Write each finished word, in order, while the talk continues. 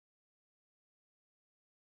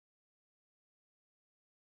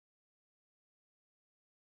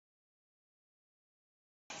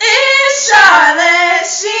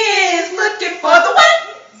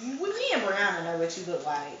what you look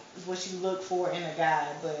like, what you look for in a guy,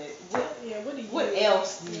 but what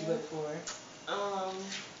else do you look for?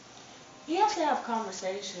 He has to have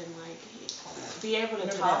conversation, like be able to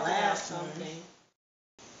talk about something.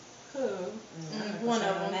 Who? One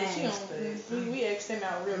of them, but she don't. We X'd him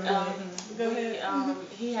out real quick. Go ahead.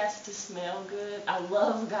 He has to smell good. I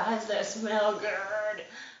love guys that smell good.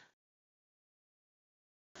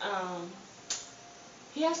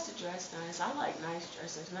 He has to dress nice. I like nice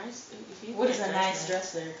dressers. Nice. If you what is a nice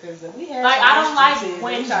dresser? Because we had like I don't like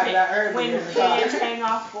when pants hang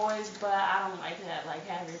off boys, but I don't like that. Like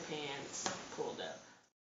have your pants pulled up.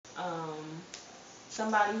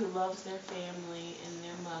 Somebody who loves their family and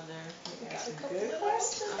their mother. Good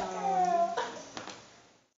question.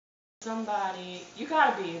 Somebody you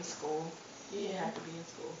gotta be in school. You have to be in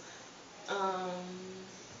school.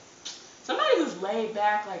 Somebody who's laid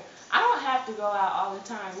back, like I don't have to go out all the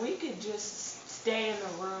time. We could just stay in the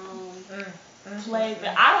room, play.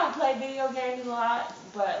 I don't play video games a lot,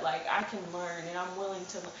 but like I can learn, and I'm willing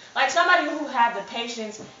to. Like somebody who had the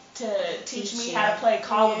patience to teach me how to play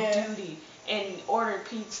Call of Duty and order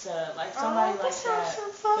pizza, like somebody like that.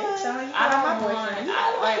 I don't want.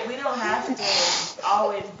 Like we don't have to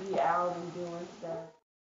always be out and doing stuff.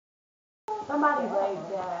 Somebody laid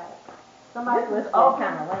back. Somebody who's open.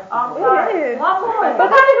 I'm sorry. One point.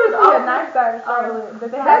 Somebody who's open. Nice side of Charlotte, but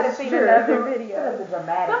they haven't seen another video.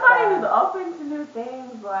 Somebody who's open to new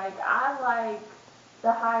things. Like I like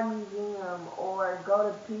the High Museum or go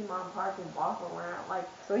to Piedmont Park and walk around. Like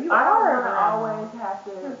so you I don't want to always have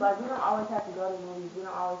to. Like we don't always have to go to movies. We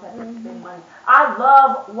don't always have to spend money. I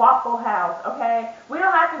love Waffle House. Okay, we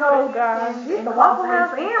don't have to go to the Waffle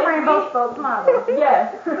House and Rainbow Spokes model.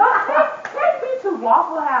 Yes. Take me to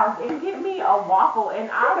Waffle House and get me a waffle, and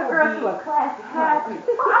I will be happy.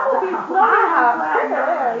 I will be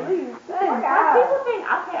floating. People think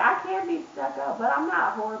I can be stuck up, but I'm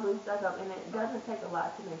not horribly stuck up, and it doesn't take a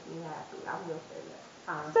lot to make me happy. I'm gonna say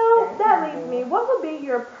that. So that leads me. What would be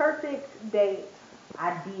your perfect date?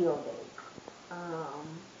 Ideal date.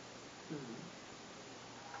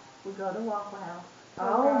 We go to Waffle House.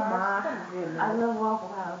 Oh my goodness. I love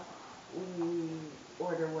Waffle House. We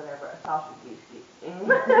order whatever, a sausage biscuit and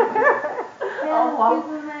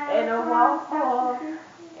a waffle,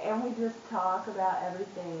 and we just talk about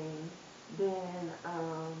everything. Then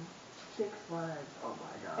Six Flags. Oh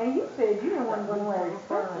my God. And you said you didn't want to go anywhere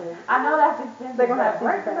expensive. I know that's expensive. They're gonna have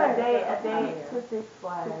a day to Six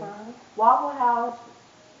Flags. Waffle House.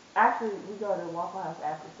 Actually, we go to Waffle House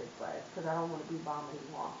after Six Flags because I don't want to be vomiting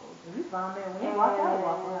waffles. You vomited when you walk out of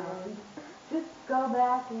Waffle House. Just go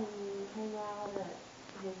back and hang out at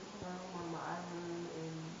his room or my room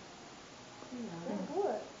and, you know.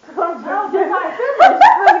 What? Just like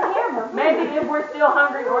for the camera. Maybe if we're still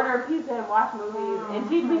hungry, order a pizza and watch movies and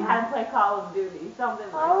teach me how to play Call of Duty.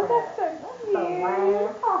 Something like that. Oh, that's so cute.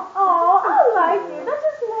 Oh, I like it. That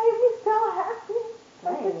just made me so happy.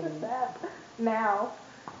 Look at that. Now,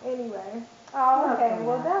 anyway. Oh, okay.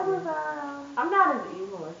 Well, that was I'm not as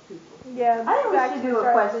evil as people. Yeah. I think we should do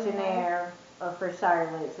a questionnaire for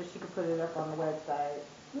Charlotte so she could put it up on the website.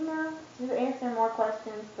 You know, just answering more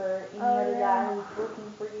questions for any other guy who's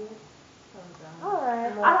looking for you.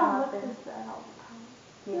 Alright. I don't look this out.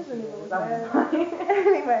 Yes,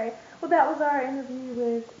 anyway, well, that was our interview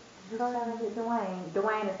with Dwayne.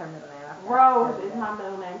 Dwayne is her middle name. Rose is my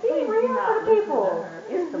middle name. Please read do not for the people.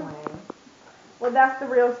 It's Dwayne. Well, that's the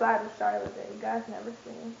real side of Charlotte that you guys never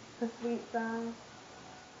seen. The sweet side.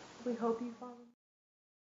 We hope you follow.